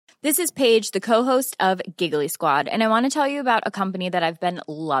This is Paige, the co-host of Giggly Squad, and I want to tell you about a company that I've been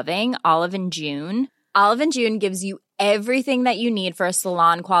loving, Olive & June. Olive & June gives you everything that you need for a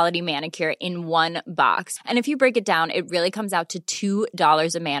salon-quality manicure in one box. And if you break it down, it really comes out to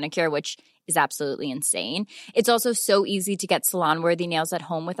 $2 a manicure, which is absolutely insane. It's also so easy to get salon-worthy nails at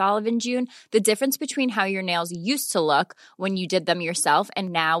home with Olive & June. The difference between how your nails used to look when you did them yourself and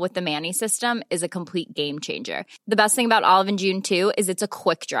now with the Mani system is a complete game changer. The best thing about Olive & June, too, is it's a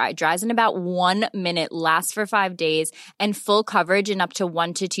quick dry. Dries in about 1 minute, lasts for 5 days, and full coverage in up to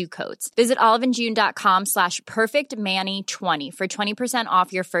 1 to 2 coats. Visit oliveandjune.com/perfectmani20 for 20%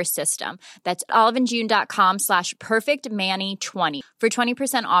 off your first system. That's oliveandjune.com/perfectmani20 for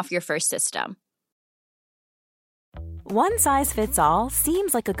 20% off your first system. One size fits all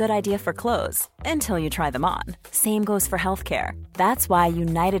seems like a good idea for clothes until you try them on. Same goes for healthcare. That's why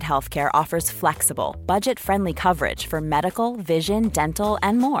United Healthcare offers flexible, budget-friendly coverage for medical, vision, dental,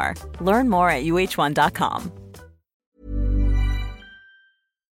 and more. Learn more at uh1.com.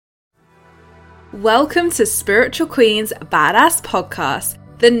 Welcome to Spiritual Queen's Badass Podcast,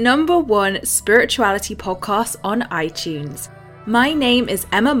 the #1 spirituality podcast on iTunes. My name is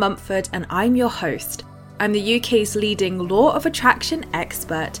Emma Mumford and I'm your host. I'm the UK's leading law of attraction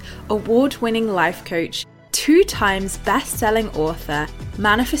expert, award-winning life coach, 2 times best-selling author,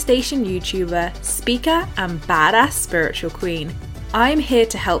 manifestation YouTuber, speaker, and badass spiritual queen. I'm here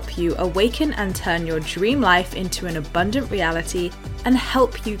to help you awaken and turn your dream life into an abundant reality and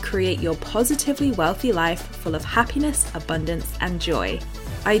help you create your positively wealthy life full of happiness, abundance, and joy.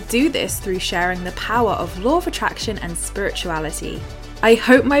 I do this through sharing the power of law of attraction and spirituality. I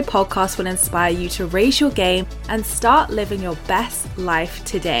hope my podcast will inspire you to raise your game and start living your best life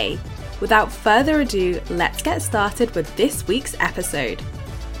today. Without further ado, let's get started with this week's episode.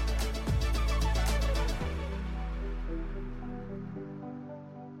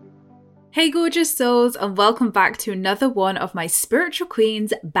 Hey gorgeous souls, and welcome back to another one of my Spiritual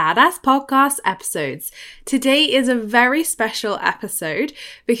Queen's Badass Podcast episodes. Today is a very special episode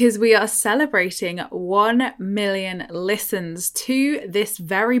because we are celebrating 1 million listens to this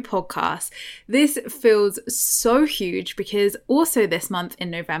very podcast. This feels so huge because also this month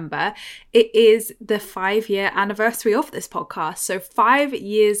in November, it is the 5-year anniversary of this podcast. So 5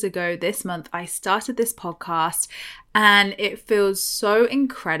 years ago this month, I started this podcast. And it feels so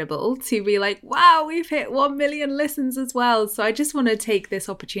incredible to be like, wow, we've hit 1 million listens as well. So I just want to take this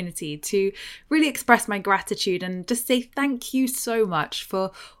opportunity to really express my gratitude and just say thank you so much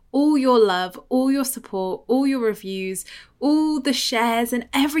for all your love, all your support, all your reviews, all the shares and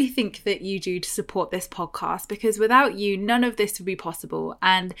everything that you do to support this podcast, because without you, none of this would be possible.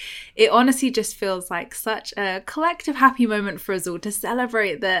 And it honestly just feels like such a collective happy moment for us all to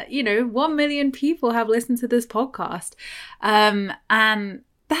celebrate that, 1 million people have listened to this podcast. And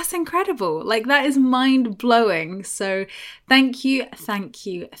that's incredible. Like, that is mind blowing. So thank you, thank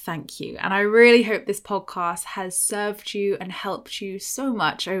you, thank you. And I really hope this podcast has served you and helped you so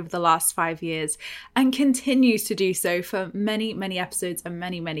much over the last 5 years and continues to do so for many, many episodes and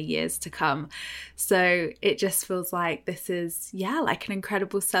many, many years to come. So it just feels like this is, like an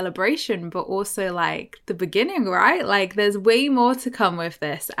incredible celebration, but also like the beginning, right? Like there's way more to come with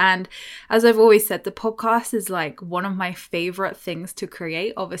this. And as I've always said, the podcast is like one of my favorite things to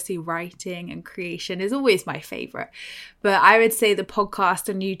create. Obviously, writing and creation is always my favorite, but I would say the podcast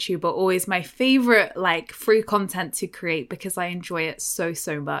and YouTube are always my favorite, like free content to create because I enjoy it so,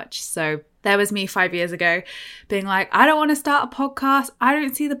 so much. So there was me 5 years ago being like, I don't want to start a podcast. I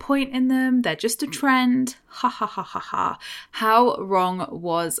don't see the point in them. They're just a trend. Ha ha ha ha ha. How wrong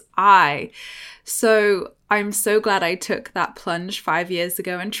was I? So I'm so glad I took that plunge 5 years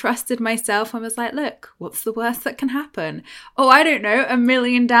ago and trusted myself and was like, look, what's the worst that can happen? Oh, I don't know, 1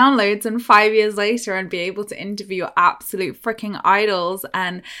 million downloads and 5 years later and be able to interview your absolute freaking idols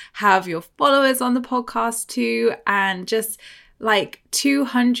and have your followers on the podcast too, and just like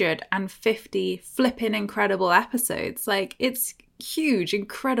 250 flipping incredible episodes. Like, it's huge,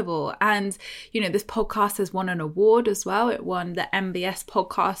 incredible. And, this podcast has won an award as well. It won the MBS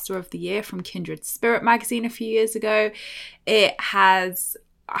Podcaster of the Year from Kindred Spirit magazine a few years ago. It has,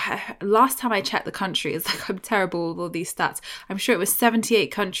 last time I checked the countries, like I'm terrible with all these stats, I'm sure it was 78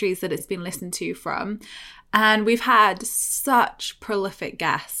 countries that it's been listened to from. And we've had such prolific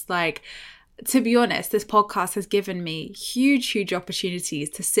guests. Like, to be honest, this podcast has given me huge opportunities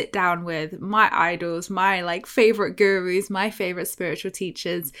to sit down with my idols, my like favorite gurus, my favorite spiritual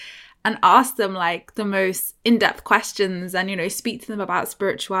teachers, and ask them like the most in-depth questions and, speak to them about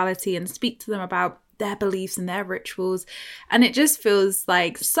spirituality and speak to them about their beliefs and their rituals. And it just feels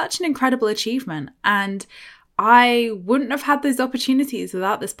like such an incredible achievement. And I wouldn't have had those opportunities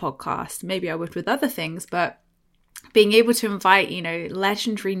without this podcast. Maybe I would with other things, but being able to invite, you know,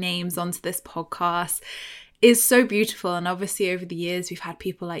 legendary names onto this podcast is so beautiful. And obviously over the years, we've had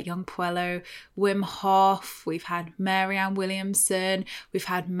people like Yung Pueblo, Wim Hof, we've had Marianne Williamson, we've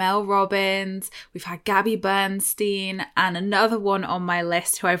had Mel Robbins, we've had Gabby Bernstein, and another one on my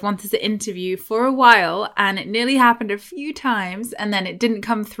list who I've wanted to interview for a while, and it nearly happened a few times and then it didn't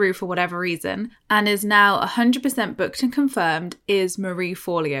come through for whatever reason, and is now 100% booked and confirmed, is Marie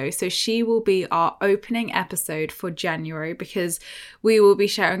Forleo. So she will be our opening episode for January, because we will be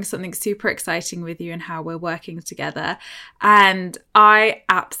sharing something super exciting with you and how we're working together. And I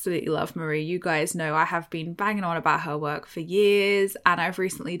absolutely love Marie. You guys know I have been banging on about her work for years, and I've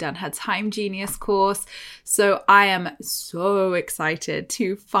recently done her Time Genius course. So I am so excited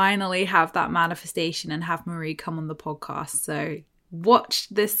to finally have that manifestation and have Marie come on the podcast. So watch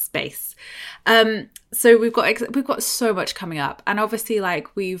this space. So we've got so much coming up, and obviously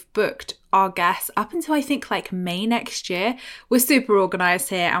like we've booked our guests up until I think like May next year. We're super organized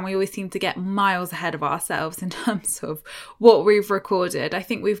here, and we always seem to get miles ahead of ourselves in terms of what we've recorded. I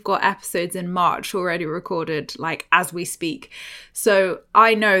think we've got episodes in March already recorded, like as we speak. So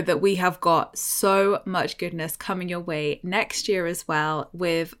I know that we have got so much goodness coming your way next year as well,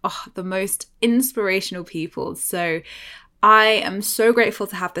 with the most inspirational people. So I am so grateful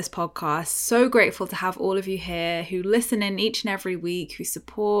to have this podcast, so grateful to have all of you here who listen in each and every week, who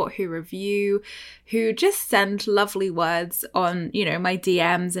support, who review, who just send lovely words on, you know, my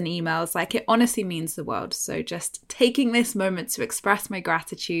DMs and emails. Like, it honestly means the world. So just taking this moment to express my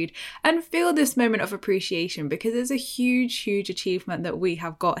gratitude and feel this moment of appreciation, because it's a huge, huge achievement that we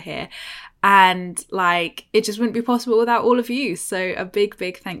have got here. And like, it just wouldn't be possible without all of you. So a big,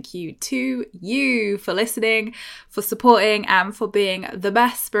 big thank you to you for listening, for supporting, and for being the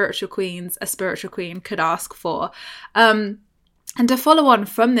best spiritual queens a spiritual queen could ask for. And to follow on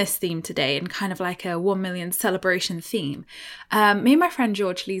from this theme today, and kind of like a 1 million celebration theme, me and my friend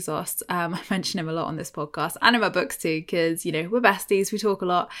George Lizos, I mention him a lot on this podcast and in my books too, because, you know, we're besties, we talk a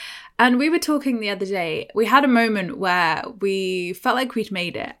lot. And we were talking the other day, we had a moment where we felt like we'd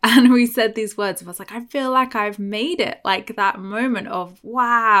made it. And we said these words, I was like, I feel like I've made it. Like that moment of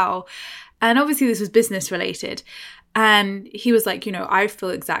wow. And obviously this was business related. And he was like, you know, I feel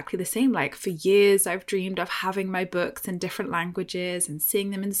exactly the same. Like for years, I've dreamed of having my books in different languages and seeing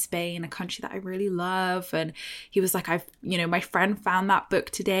them in Spain, a country that I really love. And he was like, my friend found that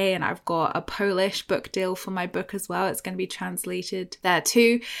book today, and I've got a Polish book deal for my book as well. It's going to be translated there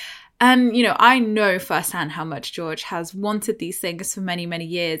too. And, you know, I know firsthand how much George has wanted these things for many, many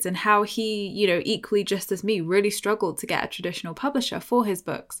years, and how he, you know, equally just as me, really struggled to get a traditional publisher for his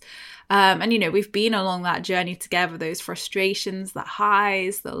books. And, you know, we've been along that journey together, those frustrations, the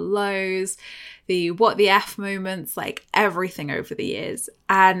highs, the lows, the what the F moments, like everything over the years.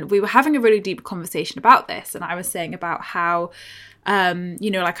 And we were having a really deep conversation about this. And I was saying about how,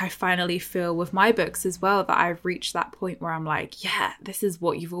 you know, like I finally feel with my books as well that I've reached that point where I'm like, yeah, this is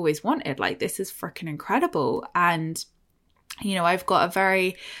what you've always wanted. Like, this is freaking incredible. And you know, I've got a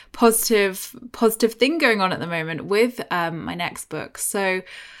very positive thing going on at the moment with my next book. So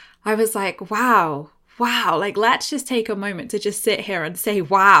I was like, wow, like let's just take a moment to just sit here and say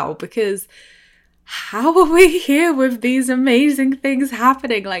wow, because how are we here with these amazing things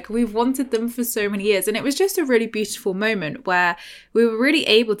happening? Like, we've wanted them for so many years. And it was just a really beautiful moment where we were really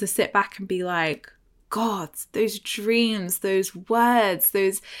able to sit back and be like, God, those dreams, those words,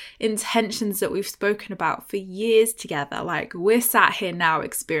 those intentions that we've spoken about for years together, like we're sat here now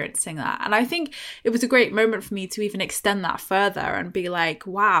experiencing that. And I think it was a great moment for me to even extend that further and be like,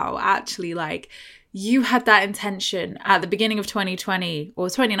 wow, actually, like you had that intention at the beginning of 2020 or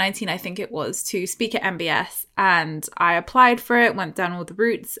 2019, I think it was, to speak at MBS. And I applied for it, went down all the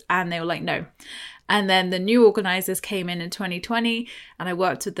routes, and they were like, no. And then the new organizers came in 2020, and I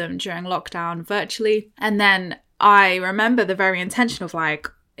worked with them during lockdown virtually. And then I remember the very intention of like,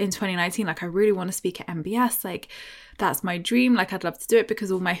 in 2019, like I really want to speak at MBS. Like that's my dream. Like I'd love to do it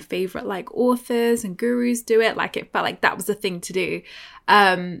because all my favorite like authors and gurus do it. Like it felt like that was the thing to do.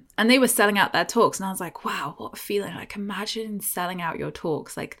 And they were selling out their talks, and I was like, wow, what a feeling. Like imagine selling out your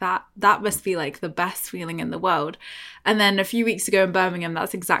talks. Like that must be like the best feeling in the world. And then a few weeks ago in Birmingham,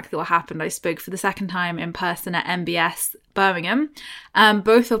 that's exactly what happened. I spoke for the second time in person at MBS Birmingham.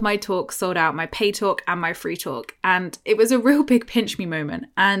 Both of my talks sold out, my pay talk and my free talk. And it was a real big pinch me moment.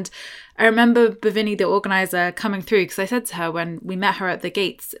 And I remember Bhavini, the organizer, coming through, because I said to her when we met her at the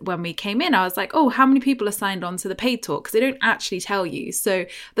gates, when we came in, I was like, oh, how many people are signed on to the paid talk? Because they don't actually tell you. So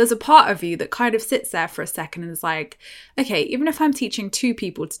there's a part of you that kind of sits there for a second and is like, okay, even if I'm teaching 2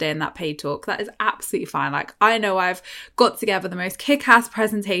 people today in that paid talk, that is absolutely fine. Like, I know I've got together the most kick-ass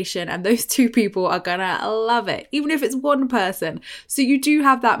presentation and those 2 people are gonna love it, even if it's 1 person. So you do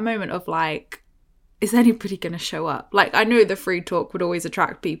have that moment of like, is anybody going to show up? Like, I know the free talk would always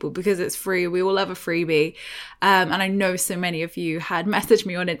attract people because it's free. We all love a freebie. And I know so many of you had messaged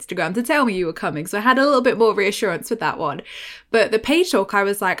me on Instagram to tell me you were coming. So I had a little bit more reassurance with that one. But the paid talk, I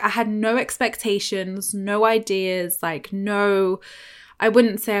was like, I had no expectations, no ideas, like I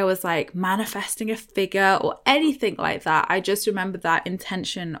wouldn't say I was like manifesting a figure or anything like that. I just remember that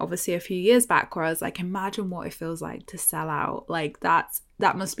intention, obviously, a few years back, where I was like, imagine what it feels like to sell out. Like that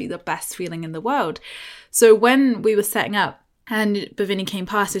must be the best feeling in the world. So when we were setting up and Bhavini came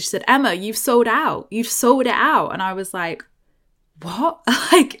past and she said, Emma, you've sold out. You've sold it out. And I was like, what?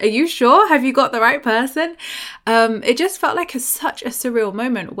 Like, are you sure? Have you got the right person? It just felt like such a surreal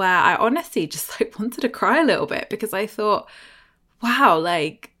moment where I honestly just like wanted to cry a little bit, because I thought, wow,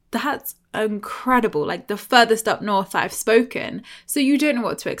 like that's incredible. Like the furthest up north that I've spoken. So you don't know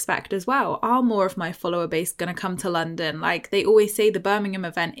what to expect as well. Are more of my follower base going to come to London? Like they always say the Birmingham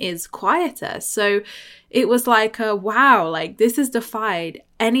event is quieter. So it was like, wow, like this has defied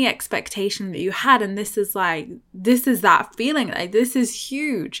any expectation that you had. And this is that feeling, like this is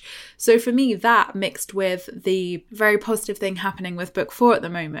huge. So for me, that mixed with the very positive thing happening with book 4 at the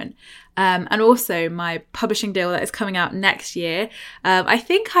moment, and also my publishing deal that is coming out next year. I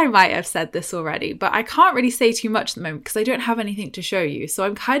think I might have said this already, but I can't really say too much at the moment because I don't have anything to show you. So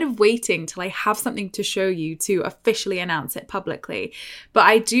I'm kind of waiting till I have something to show you to officially announce it publicly. But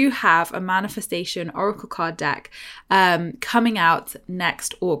I do have a manifestation oracle card deck coming out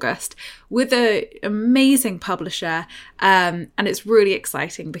next August with an amazing publisher, and it's really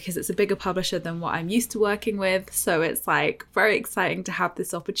exciting because it's a bigger publisher than what I'm used to working with. So it's like very exciting to have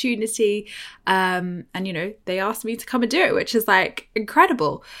this opportunity, and you know, they asked me to come and do it, which is like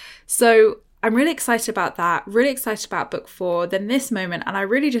incredible. So I'm really excited about that, really excited about book 4. Then this moment, and I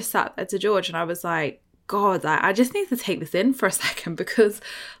really just sat there to George and I was like, God, I just need to take this in for a second, because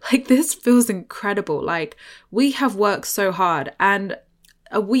like this feels incredible. Like we have worked so hard. And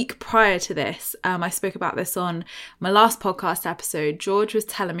a week prior to this, I spoke about this on my last podcast episode. George was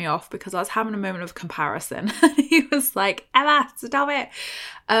telling me off because I was having a moment of comparison. He was like, Emma, stop it.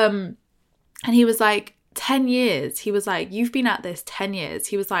 And he was like, 10 years. He was like, you've been at this 10 years.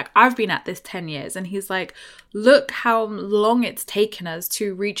 He was like, I've been at this 10 years. And he's like, look how long it's taken us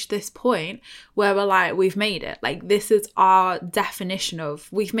to reach this point where we're like, we've made it. Like, this is our definition of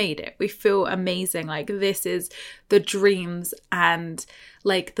we've made it. We feel amazing. Like, this is the dreams and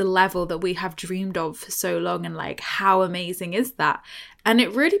like the level that we have dreamed of for so long. And like, how amazing is that? And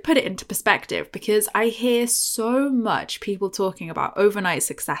it really put it into perspective, because I hear so much people talking about overnight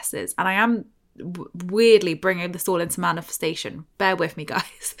successes, and I am weirdly bringing this all into manifestation. Bear with me,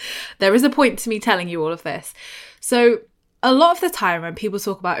 guys. There is a point to me telling you all of this. So a lot of the time when people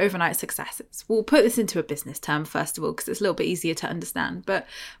talk about overnight successes, we'll put this into a business term first of all, because it's a little bit easier to understand. But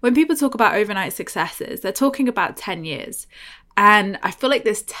when people talk about overnight successes, they're talking about 10 years. And I feel like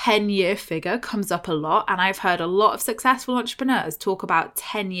this 10-year figure comes up a lot. And I've heard a lot of successful entrepreneurs talk about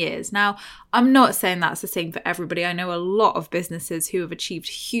 10 years. Now, I'm not saying that's the same for everybody. I know a lot of businesses who have achieved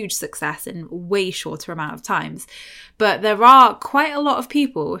huge success in way shorter amount of times. But there are quite a lot of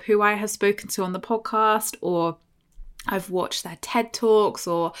people who I have spoken to on the podcast, or I've watched their TED Talks,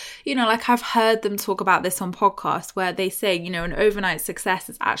 or, you know, like I've heard them talk about this on podcasts where they say, you know, an overnight success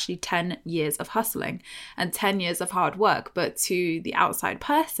is actually 10 years of hustling and 10 years of hard work. But to the outside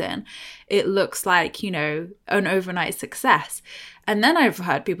person, it looks like, you know, an overnight success. And then I've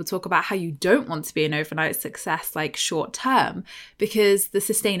heard people talk about how you don't want to be an overnight success, like short term, because the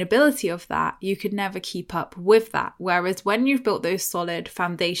sustainability of that, you could never keep up with that. Whereas when you've built those solid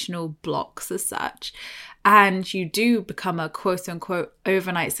foundational blocks as such, and you do become a quote unquote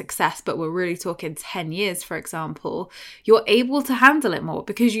overnight success, but we're really talking 10 years, for example, you're able to handle it more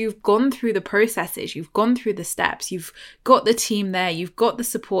because you've gone through the processes, you've gone through the steps, you've got the team there, you've got the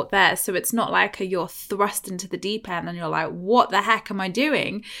support there. So it's not like you're thrust into the deep end and you're like, what the heck am I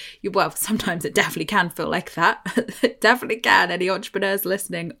doing? Well, sometimes it definitely can feel like that. It definitely can. Any entrepreneurs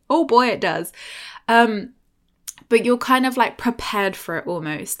listening, oh boy, it does. But you're kind of like prepared for it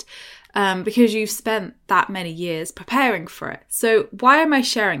almost. because you've spent that many years preparing for it. So why am I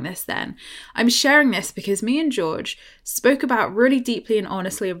sharing this then? I'm sharing this because me and George spoke about really deeply and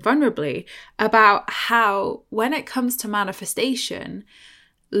honestly and vulnerably about how when it comes to manifestation,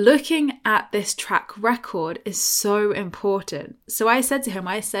 looking at this track record is so important. So I said to him,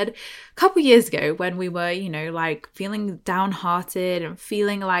 a couple years ago when we were, like feeling downhearted and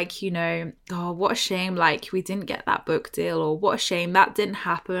feeling like, oh, what a shame, like we didn't get that book deal, or what a shame that didn't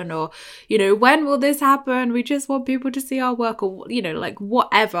happen, or, when will this happen? We just want people to see our work, or, like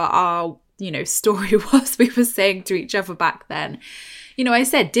whatever our, story was we were saying to each other back then. I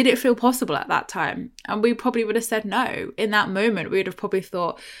said, did it feel possible at that time? And we probably would have said no. In that moment, we would have probably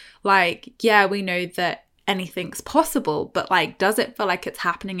thought like, yeah, we know that anything's possible, but like, does it feel like it's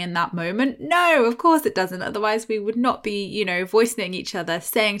happening in that moment? No, of course it doesn't. Otherwise we would not be, voicing each other,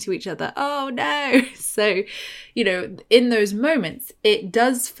 saying to each other, oh no. So, in those moments, it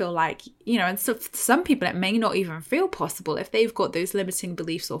does feel like, and so for some people, it may not even feel possible. If they've got those limiting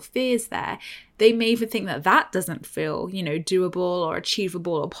beliefs or fears there, they may even think that that doesn't feel, doable or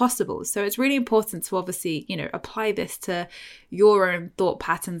achievable or possible. So it's really important to obviously, apply this to your own thought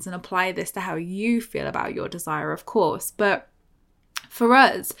patterns and apply this to how you feel about your desire, of course. But for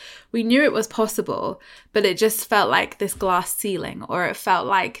us, we knew it was possible, but it just felt like this glass ceiling, or it felt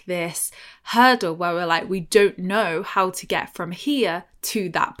like this hurdle where we're like, we don't know how to get from here to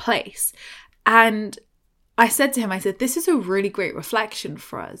that place. And I said to him, this is a really great reflection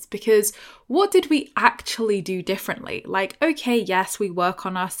for us, because what did we actually do differently? Like, okay, yes, we work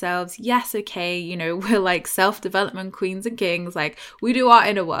on ourselves. Yes, okay, we're like self-development queens and kings. Like, we do our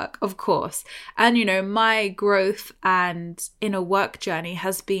inner work, of course. And, my growth and inner work journey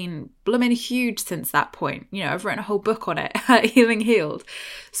has been blooming huge since that point. I've written a whole book on it, Healing Healed.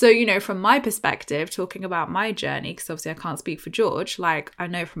 So, from my perspective, talking about my journey, because obviously I can't speak for George, like I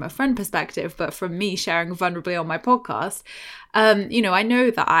know from a friend perspective, but from me sharing vulnerably on my podcast, I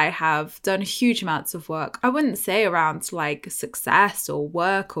know that I have done huge amounts of work. I wouldn't say around like success or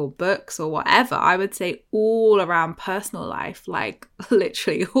work or books or whatever. I would say all around personal life, like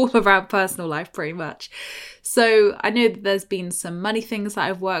literally all around personal life pretty much. So I know that there's been some money things that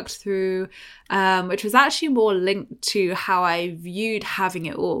I've worked through, which was actually more linked to how I viewed having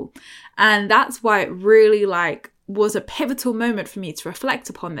it all. And that's why it really was a pivotal moment for me to reflect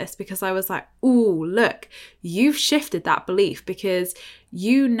upon this, because I was like, ooh, look, you've shifted that belief, because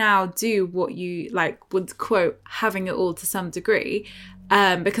you now do what you would quote having it all to some degree.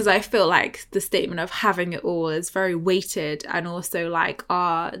 Because I feel like the statement of having it all is very weighted, and also like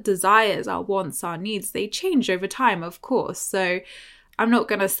our desires, our wants, our needs, they change over time, of course. So I'm not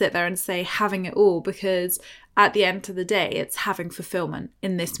going to sit there and say having it all, because at the end of the day, it's having fulfillment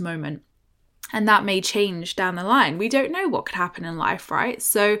in this moment. And that may change down the line. We don't know what could happen in life, right?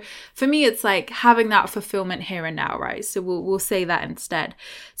 So for me, it's like having that fulfillment here and now, right? So we'll say that instead.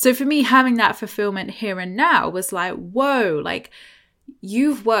 So for me, having that fulfillment here and now was like, whoa, like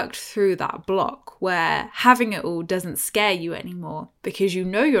you've worked through that block where having it all doesn't scare you anymore, because you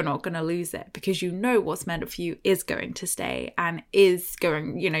know you're not going to lose it, because you know what's meant for you is going to stay and is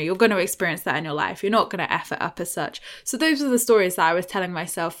going, you're going to experience that in your life. You're not going to F it up as such. So those are the stories that I was telling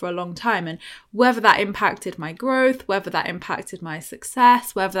myself for a long time. And whether that impacted my growth, whether that impacted my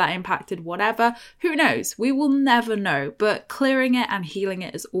success, whether that impacted whatever, who knows? We will never know. But clearing it and healing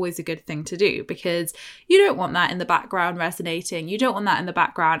it is always a good thing to do, because you don't want that in the background resonating. You don't want that in the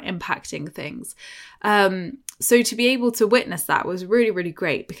background impacting things. So to be able to witness that was really, really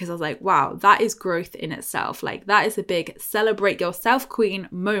great, because I was like, wow, that is growth in itself. Like that is a big celebrate yourself queen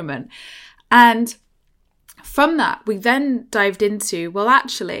moment. And from that, we then dived into, well,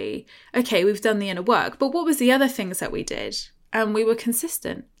 actually, okay, we've done the inner work, but what was the other things that we did? And we were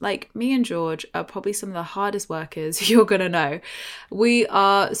consistent. Like me and George are probably some of the hardest workers you're going to know. We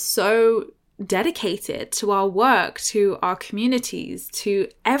are so dedicated to our work, to our communities, to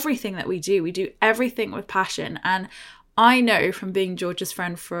everything that we do. We do everything with passion. And I know from being George's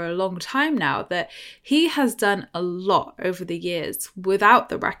friend for a long time now that he has done a lot over the years without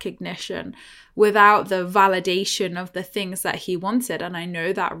the recognition, without the validation of the things that he wanted. And I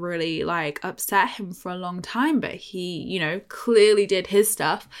know that really upset him for a long time, but he, clearly did his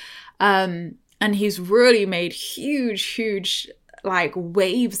stuff. And he's really made huge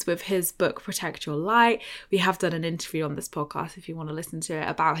waves with his book, Protect Your Light. We have done an interview on this podcast if you want to listen to it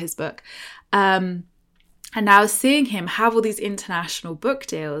about his book. And now seeing him have all these international book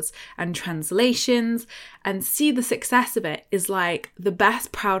deals and translations and see the success of it is like the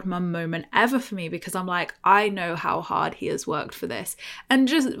best proud mum moment ever for me, because I'm like, I know how hard he has worked for this. And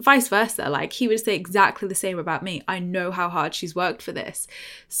just vice versa, like he would say exactly the same about me. I know how hard she's worked for this.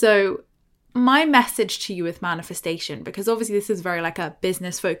 So my message to you with manifestation, because obviously this is very like a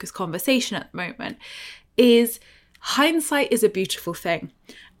business focused conversation at the moment, is hindsight is a beautiful thing.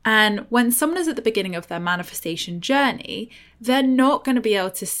 And when someone is at the beginning of their manifestation journey, they're not going to be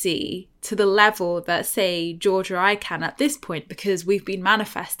able to see to the level that, say, George or I can at this point, because we've been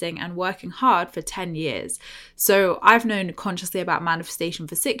manifesting and working hard for 10 years. So I've known consciously about manifestation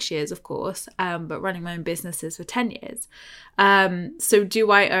for 6 years, of course, but running my own businesses for 10 years. So do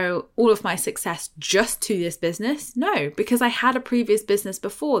I owe all of my success just to this business? No, because I had a previous business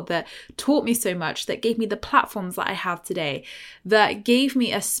before that taught me so much, that gave me the platforms that I have today, that gave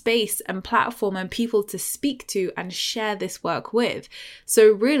me a space and platform and people to speak to and share this work with.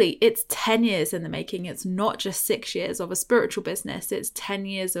 So really, it's 10 years in the making. It's not just 6 years of a spiritual business. It's 10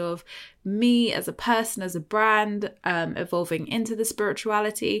 years of me as a person, as a brand, evolving into the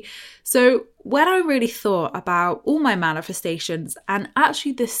spirituality. So when I really thought about all my manifestations and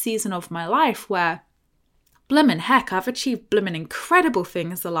actually this season of my life where blimmin' heck, I've achieved blimmin' incredible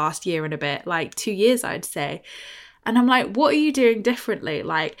things the last year and a bit, like 2 years, I'd say. And I'm like, what are you doing differently?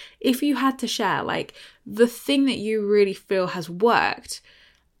 Like, if you had to share, like, the thing that you really feel has worked,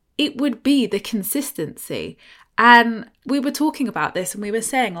 it would be the consistency. And we were talking about this and we were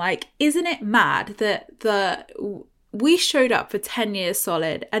saying, like, isn't it mad that we showed up for 10 years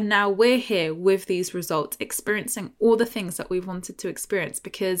solid and now we're here with these results, experiencing all the things that we wanted to experience,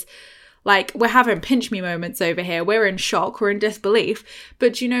 because like we're having pinch me moments over here. We're in shock, we're in disbelief.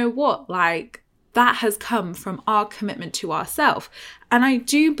 But you know what? Like, that has come from our commitment to ourselves. And I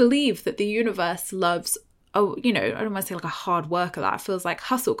do believe that the universe loves, I don't want to say like a hard worker. That feels like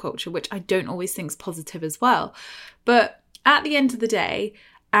hustle culture, which I don't always think is positive as well. But at the end of the day,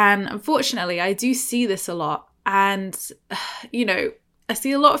 and unfortunately, I do see this a lot. And, I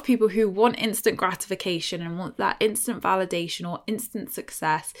see a lot of people who want instant gratification and want that instant validation or instant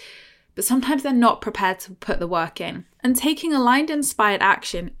success, but sometimes they're not prepared to put the work in. And taking aligned, inspired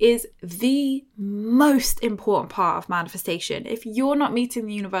action is the most important part of manifestation. If you're not meeting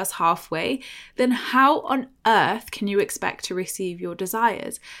the universe halfway, then how on earth can you expect to receive your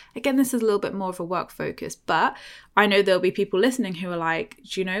desires? Again, this is a little bit more of a work focus, but I know there'll be people listening who are like,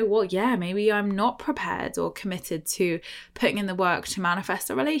 do you know what? Yeah, maybe I'm not prepared or committed to putting in the work to manifest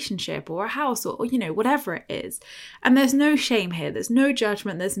a relationship or a house or whatever it is. And there's no shame here. There's no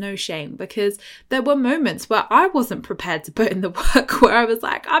judgment. There's no shame, because there were moments where I wasn't prepared to put in the work, where I was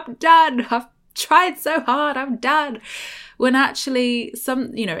like, I'm done. I've tried so hard. I'm done. When actually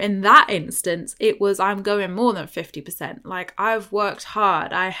in that instance, it was, I'm going more than 50%. Like, I've worked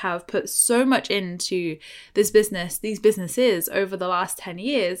hard. I have put so much into this business, these businesses over the last 10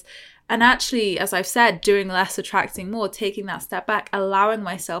 years. And actually, as I've said, doing less, attracting more, taking that step back, allowing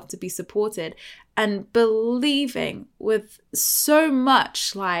myself to be supported and believing with so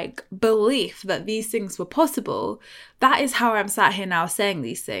much like belief that these things were possible. That is how I'm sat here now saying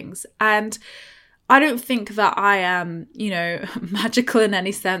these things. And I don't think that I am, magical in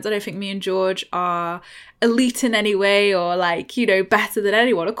any sense. I don't think me and George are elite in any way or better than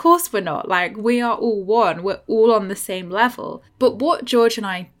anyone. Of course we're not. Like, we are all one. We're all on the same level. But what George and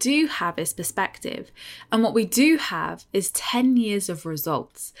I do have is perspective. And what we do have is 10 years of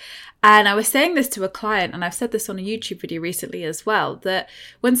results. And I was saying this to a client, and I've said this on a YouTube video recently as well, that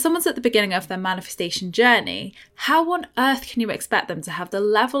when someone's at the beginning of their manifestation journey, how on earth can you expect them to have the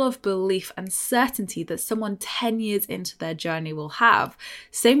level of belief and certainty that someone 10 years into their journey will have?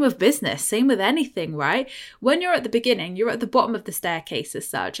 Same with business, same with anything, right? When you're at the beginning, you're at the bottom of the staircase as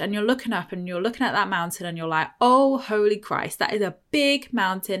such, and you're looking up and you're looking at that mountain and you're like, oh, holy Christ, that is a big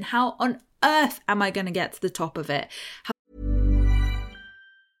mountain. How on earth am I going to get to the top of it?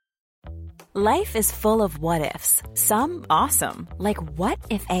 Life is full of what-ifs. Some awesome, like what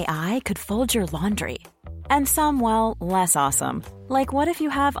if AI could fold your laundry? And some, well, less awesome, like what if you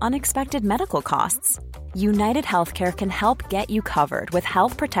have unexpected medical costs? United Healthcare can help get you covered with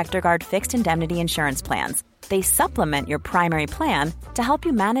Health Protector Guard fixed indemnity insurance plans. They supplement your primary plan to help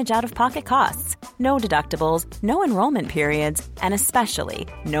you manage out-of-pocket costs. No deductibles, no enrollment periods, and especially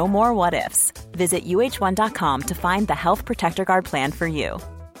no more what-ifs. Visit UH1.com to find the Health Protector Guard plan for you.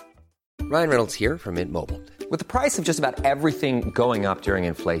 Ryan Reynolds here from Mint Mobile. With the price of just about everything going up during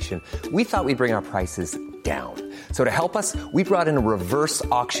inflation, we thought we'd bring our prices down. So to help us, we brought in a reverse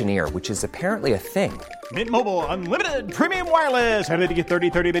auctioneer, which is apparently a thing. Mint Mobile Unlimited Premium Wireless. How to get 30,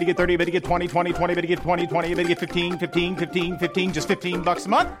 30, bit to get 30, bit to get 20, 20, 20, bit to get 20, 20, bit to get 15, 15, 15, 15, just $15 a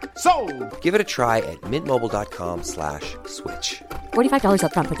month? Sold! Give it a try at mintmobile.com/switch. $45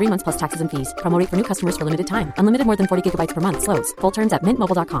 up front for 3 months plus taxes and fees. Promo rate for new customers for limited time. Unlimited more than 40 gigabytes per month. Slows full terms at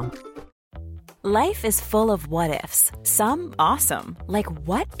mintmobile.com. Life is full of what-ifs. Some awesome, like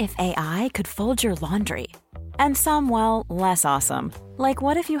what if AI could fold your laundry? And some, well, less awesome, like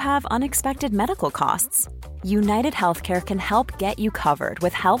what if you have unexpected medical costs? United Healthcare can help get you covered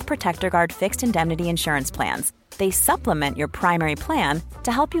with Health Protector Guard fixed indemnity insurance plans. They supplement your primary plan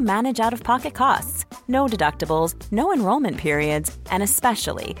to help you manage out-of-pocket costs. No deductibles, no enrollment periods, and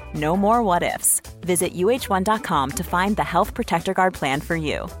especially no more what-ifs. Visit uh1.com to find the Health Protector Guard plan for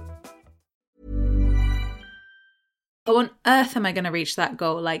you. How on earth am I going to reach that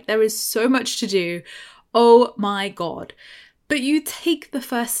goal? Like, there is so much to do. Oh my God. But you take the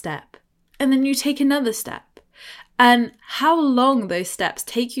first step and then you take another step. And how long those steps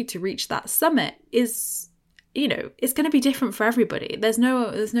take you to reach that summit is, you know, it's going to be different for everybody. There's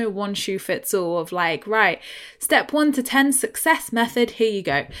no one shoe fits all of like, right, step 1 to 10 success method, here you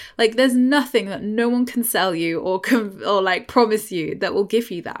go. Like, there's nothing that no one can sell you or like promise you that will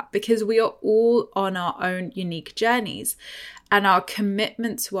give you that, because we are all on our own unique journeys. And our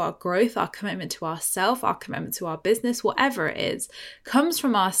commitment to our growth, our commitment to ourself, our commitment to our business, whatever it is, comes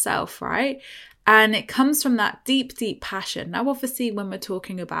from ourself, right? And it comes from that deep, deep passion. Now, obviously, when we're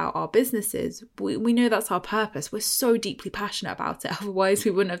talking about our businesses, we know that's our purpose. We're so deeply passionate about it. Otherwise,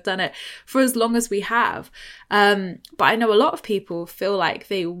 we wouldn't have done it for as long as we have. But I know a lot of people feel like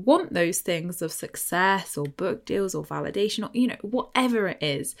they want those things of success or book deals or validation or, you know, whatever it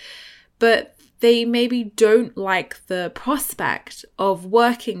is. But they maybe don't like the prospect of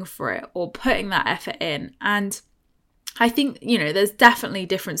working for it or putting that effort in. And I think, you know, there's definitely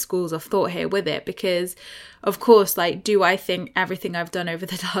different schools of thought here with it, because of course, like, do I think everything I've done over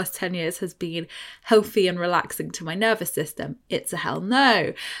the last 10 years has been healthy and relaxing to my nervous system? It's a hell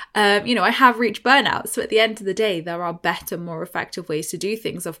no. You know, I have reached burnout. So at the end of the day, there are better, more effective ways to do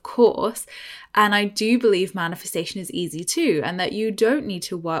things, of course. And I do believe manifestation is easy too, and that you don't need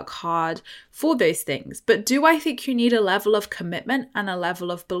to work hard for those things. But do I think you need a level of commitment and a level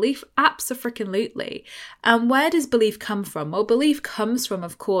of belief? Absolutely. And where does belief come from? Well, belief comes from,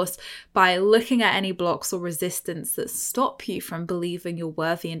 of course, by looking at any blocks or resistance that stop you from believing you're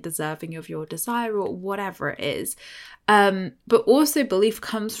worthy and deserving of your desire or whatever it is. But also belief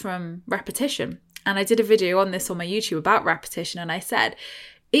comes from repetition. And I did a video on this on my YouTube about repetition, and I said,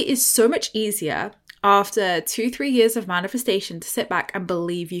 it is so much easier after 2-3 years of manifestation to sit back and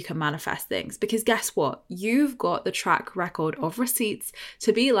believe you can manifest things. Because guess what? You've got the track record of receipts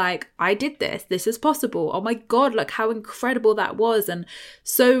to be like, I did this, this is possible. Oh my God, look how incredible that was. And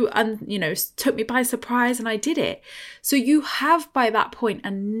you know, took me by surprise and I did it. So you have by that point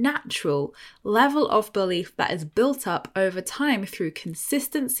a natural level of belief that is built up over time through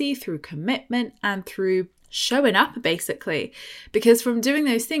consistency, through commitment, and through showing up, basically. Because from doing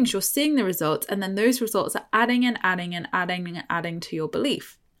those things, you're seeing the results, and then those results are adding and adding and adding and adding to your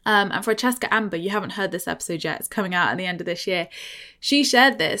belief. And Francesca Amber, you haven't heard this episode yet, it's coming out at the end of this year. She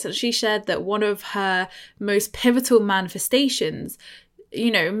shared this, and she shared that one of her most pivotal manifestations,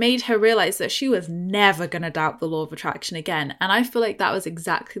 you know, made her realize that she was never going to doubt the law of attraction again. And I feel like that was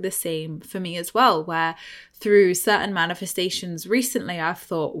exactly the same for me as well, where through certain manifestations recently, I've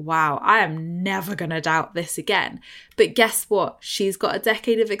thought, wow, I am never going to doubt this again. But guess what? She's got a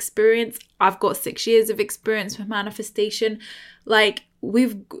decade of experience. I've got 6 years of experience with manifestation. Like,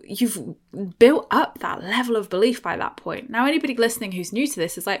 you've built up that level of belief by that point. Now, anybody listening who's new to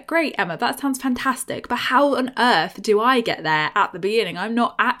this is like, great, Emma, that sounds fantastic, but how on earth do I get there at the beginning? I'm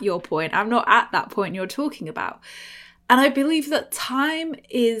not at your point. I'm not at that point you're talking about. And I believe that time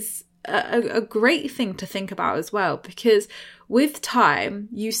is a great thing to think about as well, because with time,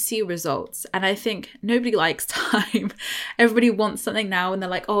 you see results. And I think nobody likes time. Everybody wants something now and they're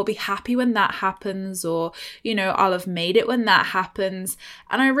like, oh, I'll be happy when that happens, or, you know, I'll have made it when that happens.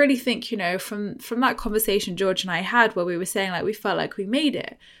 And I really think, you know, from that conversation George and I had where we were saying like we felt like we made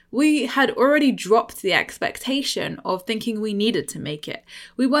it, we had already dropped the expectation of thinking we needed to make it.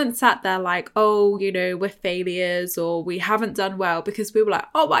 We weren't sat there like, oh, you know, we're failures or we haven't done well, because we were like,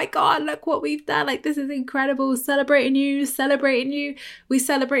 oh my God, look what we've done. Like, this is incredible. Celebrating you. We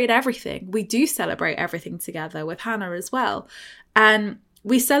celebrated everything. We do celebrate everything together with Hannah as well. And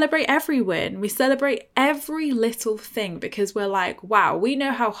we celebrate every win. We celebrate every little thing, because we're like, wow, we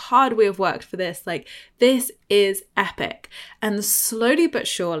know how hard we have worked for this. Like, this is epic. And slowly but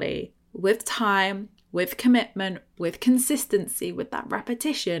surely, with time, with commitment, with consistency, with that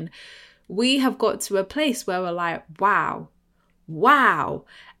repetition, we have got to a place where we're like, wow.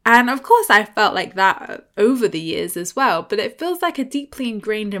 And of course I felt like that over the years as well, but it feels like a deeply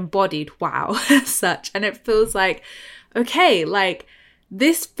ingrained, embodied wow as such. And it feels like, okay, like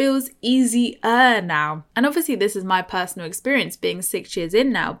this feels easier now. And obviously this is my personal experience being 6 years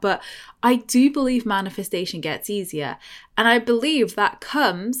in now, but I do believe manifestation gets easier. And I believe that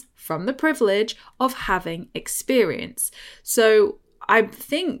comes from the privilege of having experience. So I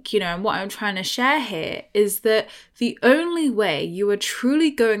think, and what I'm trying to share here is that the only way you are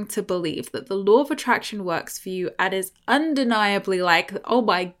truly going to believe that the law of attraction works for you and is undeniably like, oh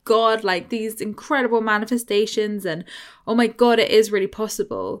my God, like these incredible manifestations and oh my God, it is really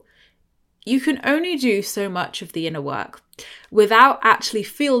possible. You can only do so much of the inner work without actually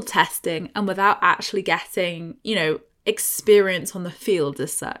field testing and without actually getting, experience on the field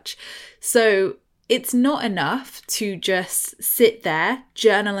as such. So it's not enough to just sit there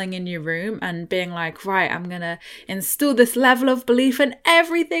journaling in your room and being like, right, I'm going to install this level of belief and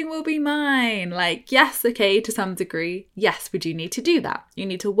everything will be mine. Like, yes, okay, to some degree, yes, we do need to do that. You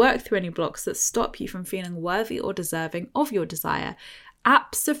need to work through any blocks that stop you from feeling worthy or deserving of your desire.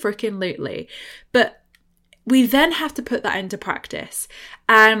 Abso-freaking-lutely. But we then have to put that into practice.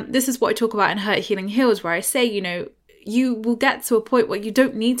 And this is what I talk about in Hurt, Healing, Heals, where I say, you will get to a point where you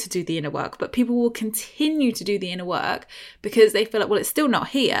don't need to do the inner work, but people will continue to do the inner work because they feel like, well, it's still not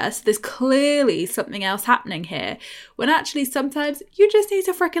here. So there's clearly something else happening here. When actually sometimes you just need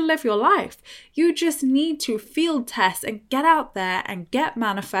to freaking live your life. You just need to field test and get out there and get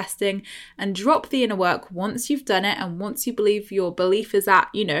manifesting and drop the inner work once you've done it. And once you believe your belief is at,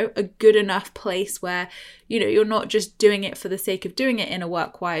 a good enough place where, you're not just doing it for the sake of doing it inner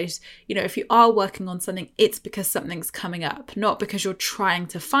work wise. If you are working on something, it's because something's coming up, not because you're trying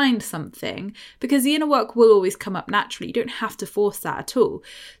to find something, because the inner work will always come up naturally. You don't have to force that at all.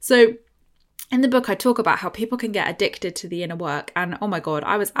 So in the book, I talk about how people can get addicted to the inner work. And oh my God,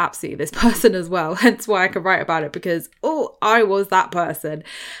 I was absolutely this person as well. Hence why I could write about it, because, I was that person.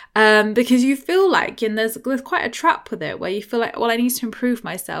 Because you feel like, and there's quite a trap with it where you feel like, well, I need to improve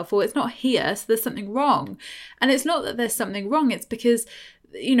myself, or it's not here, so there's something wrong. And it's not that there's something wrong. It's because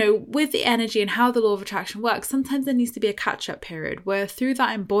with the energy and how the law of attraction works, sometimes there needs to be a catch-up period where through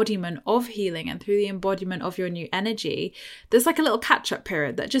that embodiment of healing and through the embodiment of your new energy, there's like a little catch-up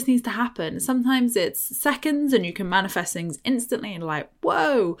period that just needs to happen. Sometimes it's seconds and you can manifest things instantly and like,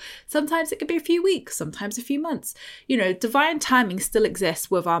 whoa. Sometimes it could be a few weeks, sometimes a few months. Divine timing still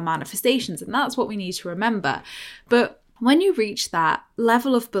exists with our manifestations, and that's what we need to remember. But when you reach that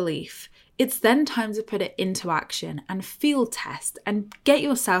level of belief, it's then time to put it into action and field test and get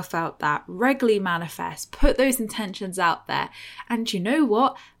yourself out there, regularly manifest, put those intentions out there. And you know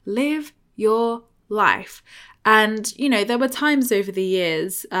what? Live your life. And, there were times over the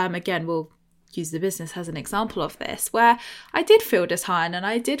years, again, we'll use the business as an example of this, where I did feel disheartened and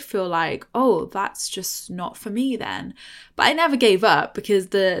I did feel like, oh, that's just not for me then. But I never gave up, because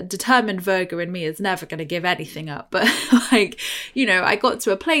the determined Virgo in me is never going to give anything up. But I got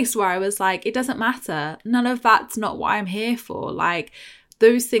to a place where I was like, it doesn't matter. None of that's not what I'm here for. Like,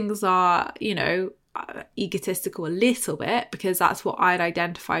 those things are, egotistical a little bit, because that's what I'd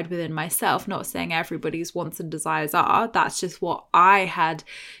identified within myself. Not saying everybody's wants and desires are. That's just what I had,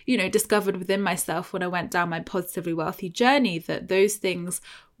 discovered within myself when I went down my positively wealthy journey, that those things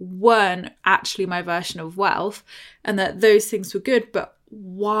weren't actually my version of wealth and that those things were good. But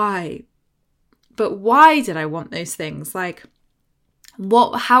why? Why did I want those things? Like,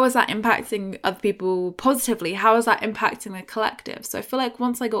 how is that impacting other people positively? How is that impacting the collective? So I feel like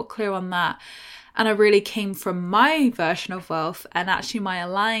once I got clear on that, and I really came from my version of wealth and actually my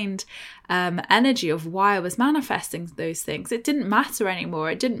aligned energy of why I was manifesting those things, it didn't matter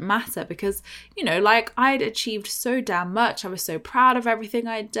anymore. It didn't matter because, I'd achieved so damn much. I was so proud of everything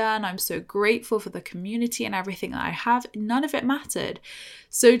I'd done. I'm so grateful for the community and everything that I have. None of it mattered.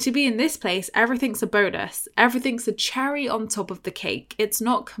 So to be in this place, everything's a bonus. Everything's a cherry on top of the cake. It's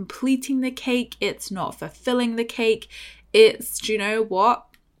not completing the cake. It's not fulfilling the cake. It's, do you know what?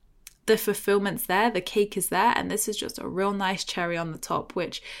 The fulfillment's there, the cake is there, and this is just a real nice cherry on the top,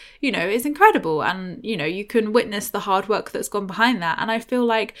 which, is incredible. And, you can witness the hard work that's gone behind that. And I feel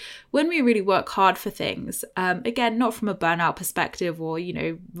like when we really work hard for things, again, not from a burnout perspective or,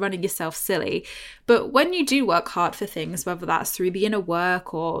 running yourself silly, but when you do work hard for things, whether that's through the inner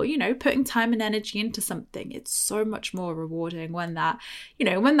work or, putting time and energy into something, it's so much more rewarding when that,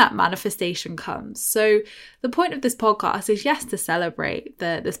 when that manifestation comes. So the point of this podcast is, yes, to celebrate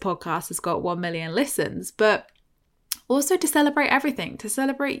that this podcast has got 1 million listens, but also to celebrate everything, to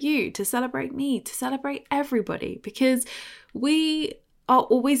celebrate you, to celebrate me, to celebrate everybody, because we are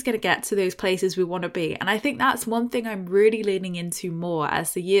always going to get to those places we want to be. And I think that's one thing I'm really leaning into more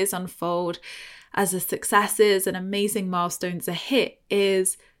as the years unfold, as the successes and amazing milestones are hit,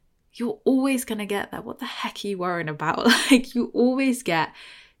 is you're always going to get there. What the heck are you worrying about? Like, you always get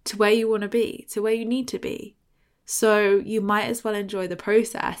to where you want to be, to where you need to be. So you might as well enjoy the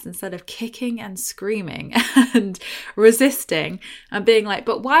process instead of kicking and screaming and resisting and being like,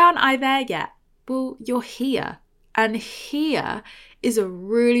 but why aren't I there yet? Well, you're here. And here is a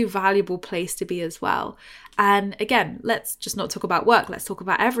really valuable place to be as well. And again, let's just not talk about work. Let's talk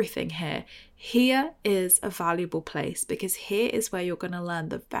about everything here. Here is a valuable place because here is where you're going to learn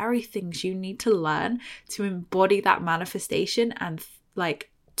the very things you need to learn to embody that manifestation and like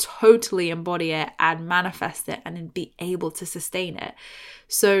totally embody it and manifest it and then be able to sustain it.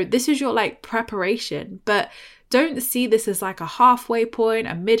 So this is your like preparation, but don't see this as like a halfway point,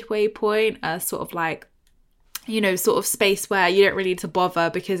 a midway point, a sort of like, you know, sort of space where you don't really need to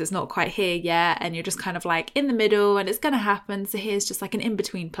bother because it's not quite here yet and you're just kind of like in the middle and it's going to happen. So here's just like an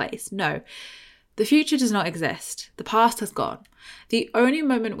in-between place. No, the future does not exist. The past has gone. The only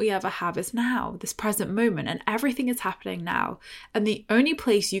moment we ever have is now, this present moment, and everything is happening now. And the only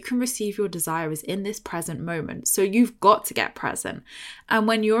place you can receive your desire is in this present moment. So you've got to get present. And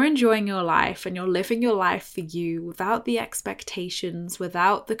when you're enjoying your life and you're living your life for you without the expectations,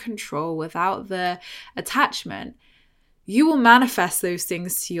 without the control, without the attachment, you will manifest those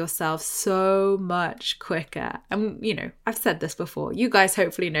things to yourself so much quicker. And, you know, I've said this before. You guys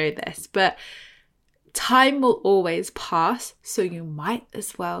hopefully know this, but time will always pass, so you might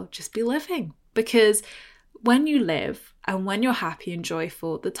as well just be living. Because when you live and when you're happy and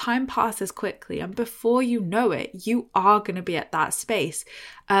joyful, the time passes quickly. And before you know it, you are going to be at that space.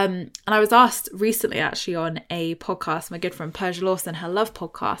 And I was asked recently actually on a podcast, my good friend Persia Lawson, her Love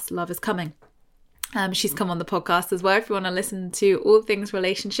podcast, Love is Coming. She's come on the podcast as well. If you want to listen to all things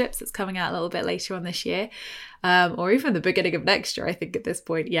relationships, it's coming out a little bit later on this year, or even the beginning of next year, I think at this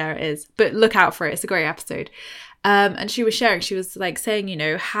point. Yeah, it is. But look out for it. It's a great episode. And she was sharing, she was like saying, you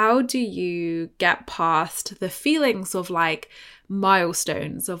know, how do you get past the feelings of like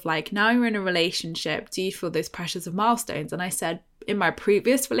milestones of like, now you're in a relationship, do you feel those pressures of milestones? And I said, in my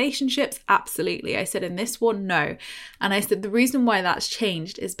previous relationships, absolutely. I said, in this one, no. And I said, the reason why that's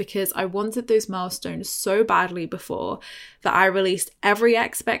changed is because I wanted those milestones so badly before that I released every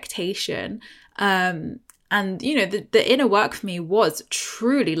expectation. And, you know, the inner work for me was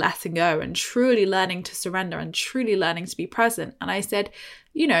truly letting go and truly learning to surrender and truly learning to be present. And I said,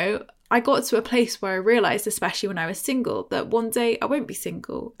 you know, I got to a place where I realized, especially when I was single, that one day I won't be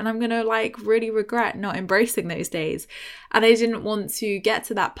single and I'm going to like really regret not embracing those days. And I didn't want to get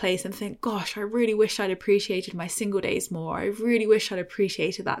to that place and think, gosh, I really wish I'd appreciated my single days more. I really wish I'd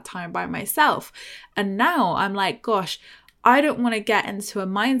appreciated that time by myself. And now I'm like, gosh, I don't want to get into a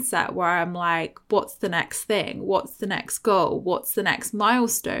mindset where I'm like, what's the next thing? What's the next goal? What's the next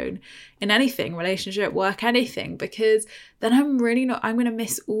milestone in anything, relationship, work, anything? Because then I'm going to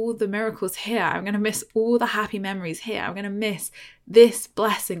miss all the miracles here. I'm going to miss all the happy memories here. I'm going to miss this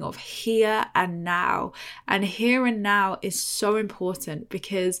blessing of here and now. And here and now is so important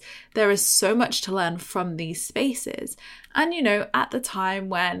because there is so much to learn from these spaces. And, you know, at the time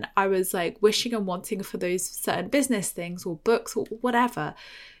when I was like wishing and wanting for those certain business things or books or whatever,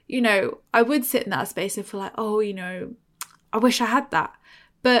 you know, I would sit in that space and feel like, oh, you know, I wish I had that.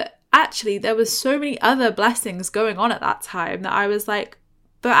 But actually, there was so many other blessings going on at that time that I was like,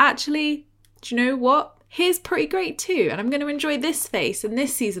 but actually, do you know what? Here's pretty great too. And I'm going to enjoy this phase and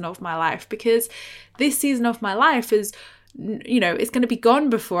this season of my life because this season of my life is, you know, it's going to be gone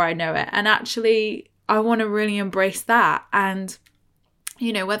before I know it. And actually, I want to really embrace that. And,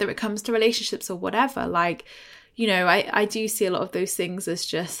 you know, whether it comes to relationships or whatever, like, you know, I do see a lot of those things as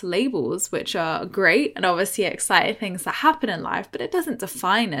just labels, which are great and obviously exciting things that happen in life, but it doesn't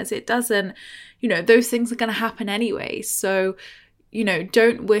define us. It doesn't, you know, those things are going to happen anyway. So, you know,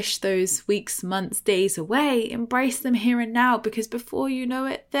 don't wish those weeks, months, days away. Embrace them here and now because before you know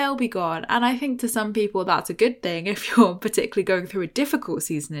it, they'll be gone. And I think to some people that's a good thing if you're particularly going through a difficult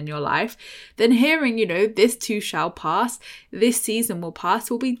season in your life. Then hearing, you know, this too shall pass, this season will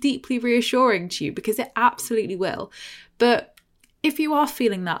pass, will be deeply reassuring to you because it absolutely will. But if you are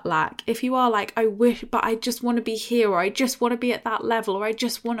feeling that lack, if you are like, I wish, but I just want to be here, or I just want to be at that level, or I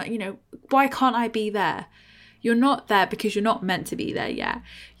just want to, you know, why can't I be there? You're not there because you're not meant to be there yet.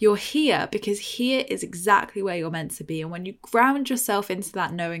 You're here because here is exactly where you're meant to be. And when you ground yourself into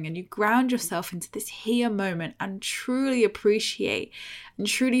that knowing and you ground yourself into this here moment and truly appreciate and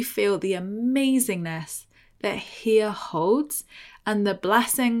truly feel the amazingness that here holds and the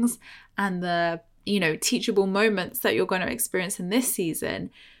blessings and the, teachable moments that you're going to experience in this season,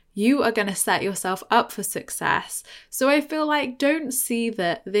 you are going to set yourself up for success. So I feel like don't see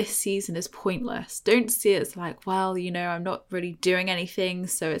that this season is pointless. Don't see it as like, well, I'm not really doing anything,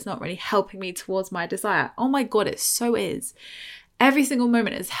 so it's not really helping me towards my desire. Oh my God, it so is. Every single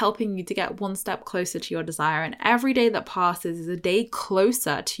moment is helping you to get one step closer to your desire. And every day that passes is a day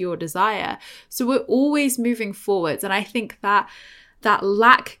closer to your desire. So we're always moving forwards. And I think that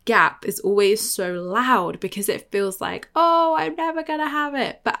lack gap is always so loud because it feels like, oh, I'm never going to have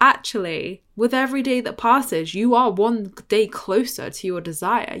it. But actually, with every day that passes, you are one day closer to your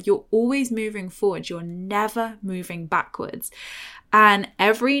desire. You're always moving forward. You're never moving backwards. And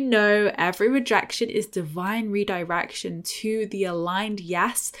every no, every rejection is divine redirection to the aligned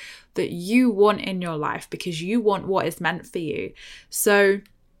yes that you want in your life because you want what is meant for you. So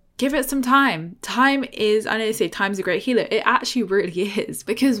give it some time. Time is, I know they say time's a great healer. It actually really is,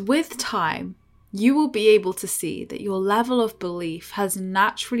 because with time, you will be able to see that your level of belief has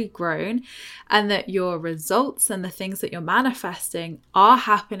naturally grown and that your results and the things that you're manifesting are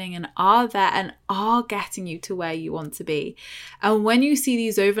happening and are there and are getting you to where you want to be. And when you see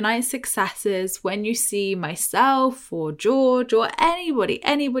these overnight successes, when you see myself or George or anybody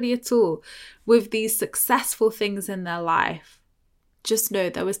at all with these successful things in their life, just know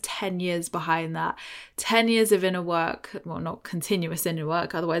there was 10 years behind that. 10 years of inner work. Well, not continuous inner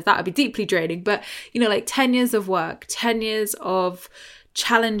work, otherwise that would be deeply draining. But, 10 years of work, 10 years of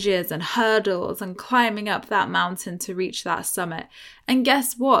challenges and hurdles and climbing up that mountain to reach that summit. And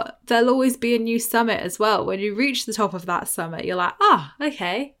guess what? There'll always be a new summit as well. When you reach the top of that summit, you're like,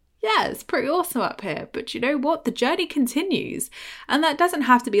 okay. Yeah, it's pretty awesome up here. But you know what? The journey continues. And that doesn't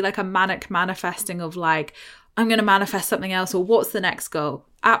have to be like a manic manifesting of like, I'm going to manifest something else, or what's the next goal?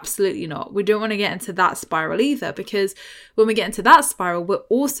 Absolutely not. We don't want to get into that spiral either, because when we get into that spiral, we're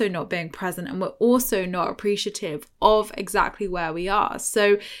also not being present and we're also not appreciative of exactly where we are.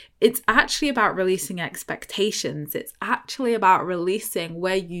 So it's actually about releasing expectations. It's actually about releasing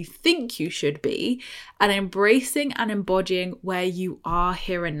where you think you should be and embracing and embodying where you are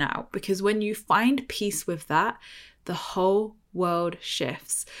here and now. Because when you find peace with that, the whole world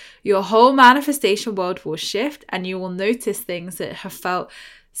shifts. Your whole manifestation world will shift, and you will notice things that have felt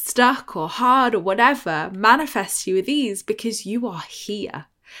stuck or hard or whatever manifest you with ease because you are here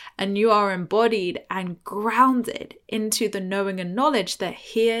and you are embodied and grounded into the knowing and knowledge that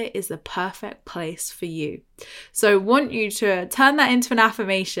here is the perfect place for you. So I want you to turn that into an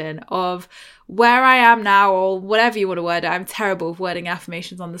affirmation of where I am now, or whatever you want to word it. I'm terrible with wording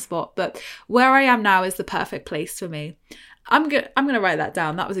affirmations on the spot, but where I am now is the perfect place for me. I'm going to write that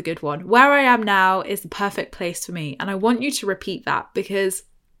down. That was a good one. Where I am now is the perfect place for me. And I want you to repeat that because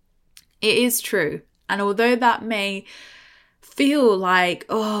it is true. And although that may feel like,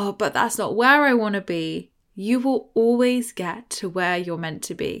 oh, but that's not where I want to be, you will always get to where you're meant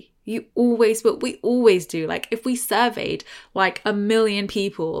to be. You always will. We always do. Like if we surveyed like 1 million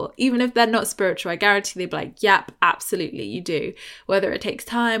people, even if they're not spiritual, I guarantee they'd be like, yep, absolutely, you do. Whether it takes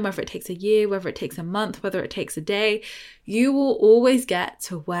time, whether it takes a year, whether it takes a month, whether it takes a day, you will always get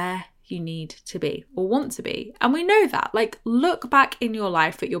to where you need to be or want to be. And we know that. Like look back in your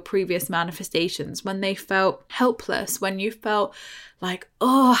life at your previous manifestations when they felt helpless, when you felt like,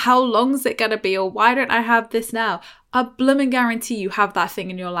 oh, how long is it going to be? Or why don't I have this now? I blooming guarantee you have that thing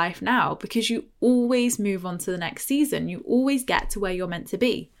in your life now, because you always move on to the next season. You always get to where you're meant to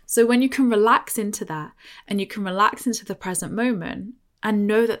be. So when you can relax into that and you can relax into the present moment and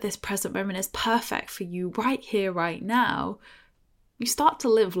know that this present moment is perfect for you right here, right now, you start to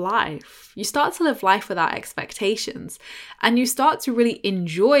live life. You start to live life without expectations, and you start to really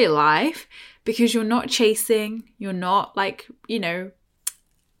enjoy life because you're not chasing, you're not like,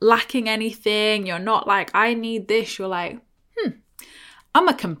 lacking anything. You're not like, I need this. You're like, I'm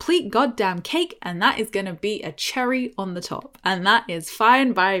a complete goddamn cake, and that is going to be a cherry on the top, and that is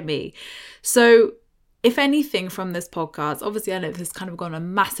fine by me. So if anything from this podcast, obviously I know this has kind of gone a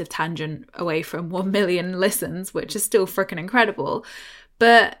massive tangent away from 1 million listens, which is still freaking incredible.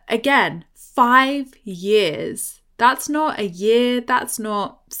 But again, 5 years, that's not a year, that's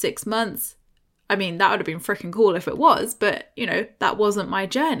not 6 months. I mean, that would have been freaking cool if it was, but that wasn't my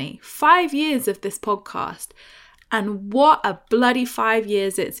journey. 5 years of this podcast. And what a bloody 5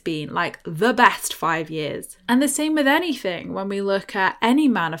 years it's been, like the best 5 years. And the same with anything when we look at any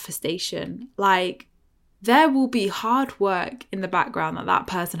manifestation, like there will be hard work in the background that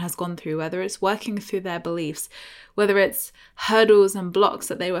person has gone through, whether it's working through their beliefs, whether it's hurdles and blocks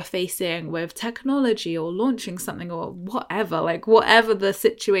that they were facing with technology or launching something or whatever, like whatever the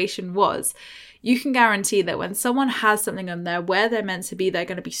situation was. You can guarantee that when someone has something and they're where they're meant to be, they're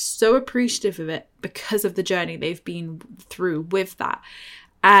going to be so appreciative of it because of the journey they've been through with that.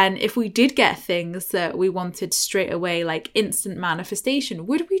 And if we did get things that we wanted straight away, like instant manifestation,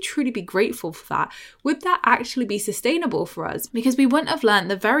 would we truly be grateful for that? Would that actually be sustainable for us? Because we wouldn't have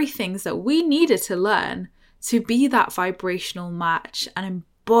learned the very things that we needed to learn to be that vibrational match and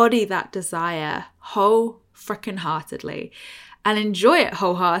embody that desire whole-freaking-heartedly and enjoy it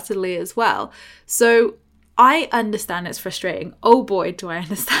wholeheartedly as well. So I understand it's frustrating. Oh boy, do I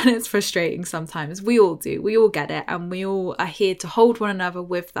understand it's frustrating sometimes. We all do. We all get it. And we all are here to hold one another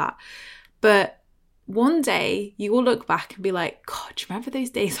with that. But one day you will look back and be like, God, do you remember those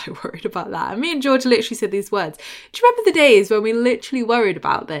days I worried about that? And me and Georgia literally said these words. Do you remember the days when we literally worried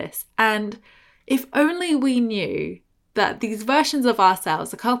about this? And if only we knew that these versions of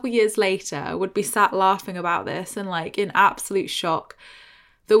ourselves a couple years later would be sat laughing about this and like in absolute shock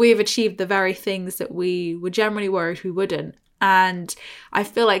that we have achieved the very things that we were generally worried we wouldn't. And I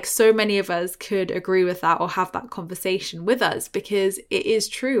feel like so many of us could agree with that or have that conversation with us, because it is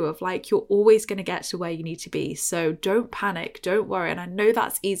true of like, you're always going to get to where you need to be. So don't panic, don't worry. And I know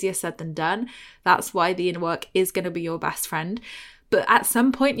that's easier said than done. That's why the inner work is going to be your best friend. But at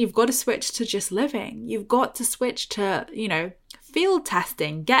some point, you've got to switch to just living. You've got to switch to, field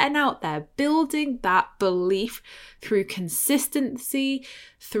testing, getting out there, building that belief through consistency,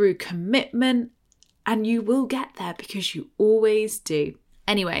 through commitment, and you will get there because you always do.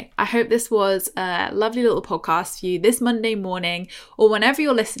 Anyway, I hope this was a lovely little podcast for you this Monday morning or whenever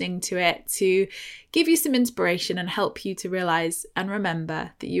you're listening to it, to give you some inspiration and help you to realize and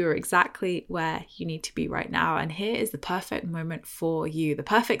remember that you are exactly where you need to be right now. And here is the perfect moment for you, the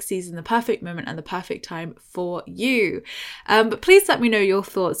perfect season, the perfect moment, and the perfect time for you. But please let me know your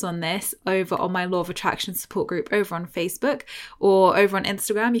thoughts on this over on my Law of Attraction support group over on Facebook or over on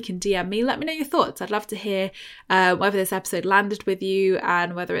Instagram. You can DM me. Let me know your thoughts. I'd love to hear whether this episode landed with you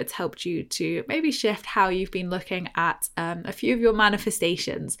and whether it's helped you to maybe shift how you've been looking at a few of your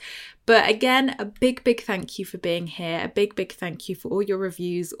manifestations. But again, a big thank you for being here. A big thank you for all your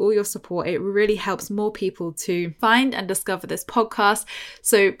reviews, all your support. It really helps more people to find and discover this podcast.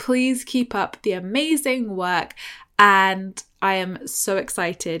 So please keep up the amazing work. And I am so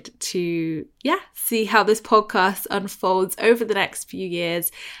excited to, see how this podcast unfolds over the next few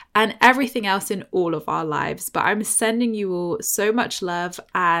years and everything else in all of our lives. But I'm sending you all so much love,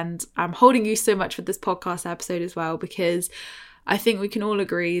 and I'm holding you so much for this podcast episode as well, because I think we can all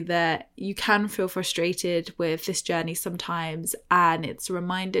agree that you can feel frustrated with this journey sometimes, and it's a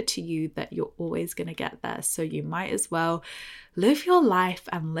reminder to you that you're always going to get there. So you might as well live your life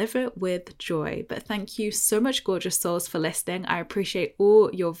and live it with joy. But thank you so much, gorgeous souls, for listening. I appreciate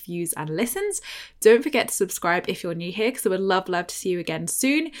all your views and listens. Don't forget to subscribe if you're new here, because I would love to see you again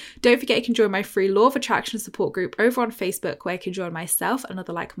soon. Don't forget you can join my free Law of Attraction support group over on Facebook, where you can join myself and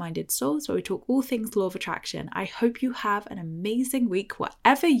other like-minded souls, where we talk all things Law of Attraction. I hope you have an amazing week,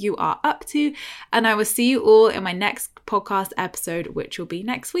 whatever you are up to, and I will see you all in my next podcast episode, which will be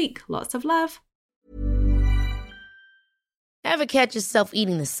next week. Lots of love. Ever catch yourself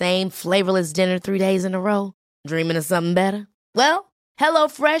eating the same flavorless dinner 3 days in a row? Dreaming of something better? Well,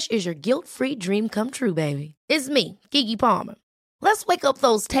 HelloFresh is your guilt-free dream come true, baby. It's me, Keke Palmer. Let's wake up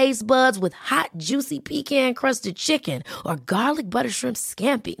those taste buds with hot, juicy pecan-crusted chicken or garlic butter shrimp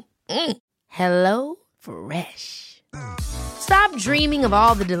scampi. Hello Fresh. Stop dreaming of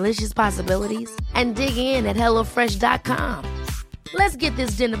all the delicious possibilities and dig in at HelloFresh.com. Let's get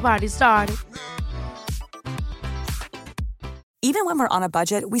this dinner party started. Even when we're on a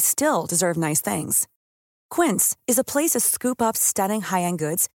budget, we still deserve nice things. Quince is a place to scoop up stunning high-end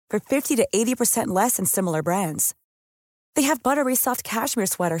goods for 50 to 80% less than similar brands. They have buttery soft cashmere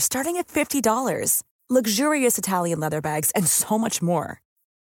sweaters starting at $50, luxurious Italian leather bags, and so much more.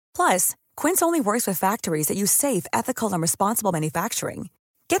 Plus, Quince only works with factories that use safe, ethical, and responsible manufacturing.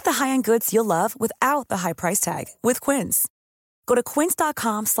 Get the high-end goods you'll love without the high price tag with Quince. Go to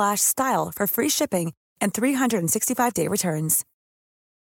quince.com/style for free shipping and 365-day returns.